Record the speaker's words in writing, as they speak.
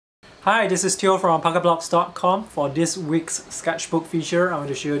Hi, this is Tyrrell from PuckerBlocks.com. For this week's sketchbook feature, I want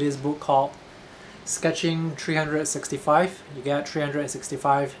to show you this book called Sketching 365. You get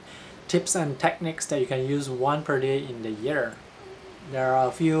 365 tips and techniques that you can use one per day in the year. There are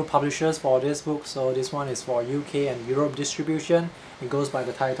a few publishers for this book, so this one is for UK and Europe distribution. It goes by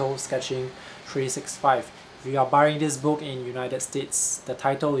the title Sketching 365. If you are buying this book in United States, the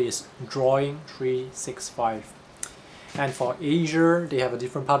title is Drawing 365. And for Asia, they have a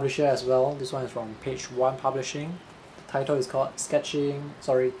different publisher as well. This one is from Page 1 Publishing. The title is called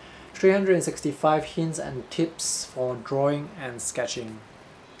 365 Hints and Tips for Drawing and Sketching.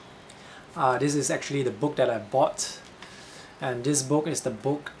 This is actually the book that I bought. And this book is the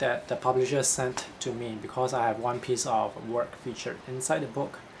book that the publisher sent to me because I have one piece of work featured inside the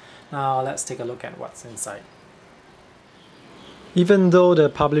book. Now let's take a look at what's inside. Even though the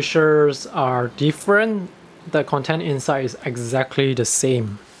publishers are different, the content inside is exactly the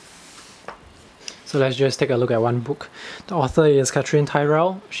same. So let's just take a look at one book. The author is Katherine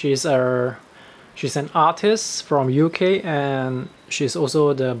Tyrrell. She's an artist from UK, and she's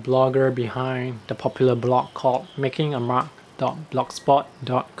also the blogger behind the popular blog called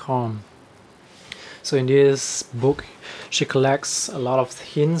makingamark.blogspot.com. So in this book, she collects a lot of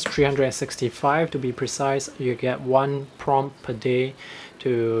hints, 365 to be precise. You get one prompt per day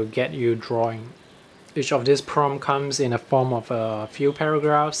to get you drawing. Each of these prompts comes in a form of a few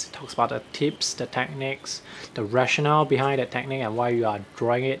paragraphs. It talks about the tips, the techniques, the rationale behind that technique and why you are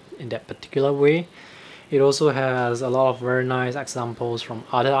drawing it in that particular way. It also has a lot of very nice examples from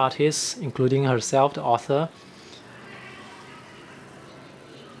other artists, including herself, the author.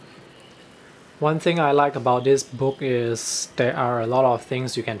 One thing I like about this book is there are a lot of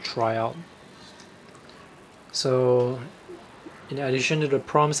things you can try out. So in addition to the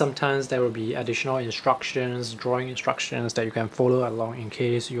prompt, sometimes there will be additional instructions, drawing instructions that you can follow along in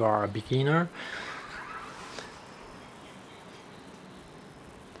case you are a beginner.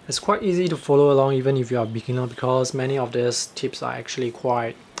 It's quite easy to follow along even if you are a beginner because many of these tips are actually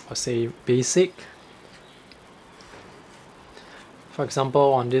quite, I'll say, basic. For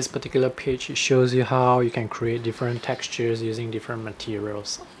example, on this particular page, it shows you how you can create different textures using different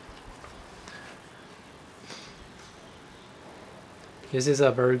materials. This is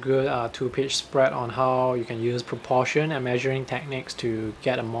a very good two-page spread on how you can use proportion and measuring techniques to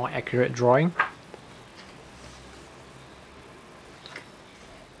get a more accurate drawing.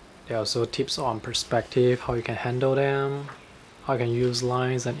 There are also tips on perspective, how you can handle them, how you can use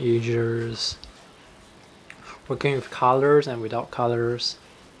lines and edges, working with colors and without colors.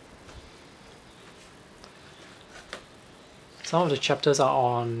 Some of the chapters are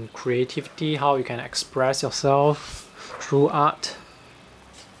on creativity, how you can express yourself through art.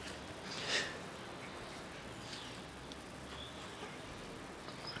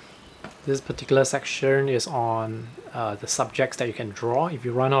 This particular section is on the subjects that you can draw. If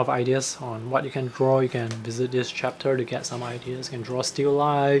you run out of ideas on what you can draw, you can visit this chapter to get some ideas. You can draw still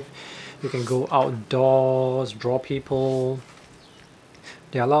life, you can go outdoors, draw people.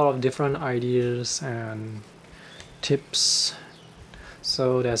 There are a lot of different ideas and tips.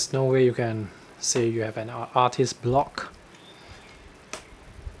 So there's no way you can say you have an artist block.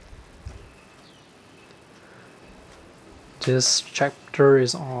 This chapter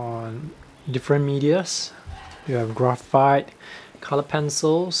is on different medias. You have graphite, color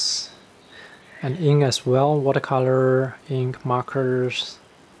pencils, and ink as well, watercolor, ink, markers.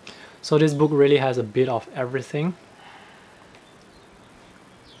 So this book really has a bit of everything.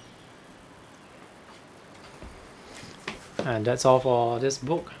 And that's all for this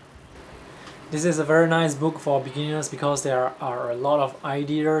book. This is a very nice book for beginners because there are a lot of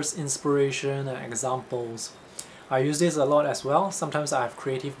ideas, inspiration, and examples. I use this a lot as well. Sometimes I have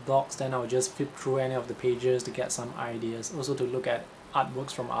creative blocks, then I'll just flip through any of the pages to get some ideas. Also to look at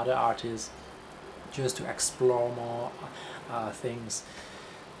artworks from other artists, just to explore more things.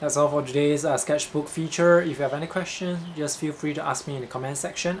 That's all for today's sketchbook feature. If you have any questions, just feel free to ask me in the comment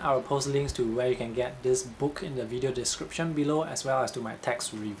section. I will post links to where you can get this book in the video description below, as well as to my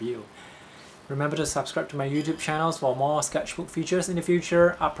text review. Remember to subscribe to my YouTube channels for more sketchbook features in the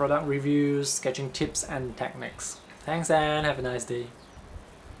future, art product reviews, sketching tips and techniques. Thanks and have a nice day.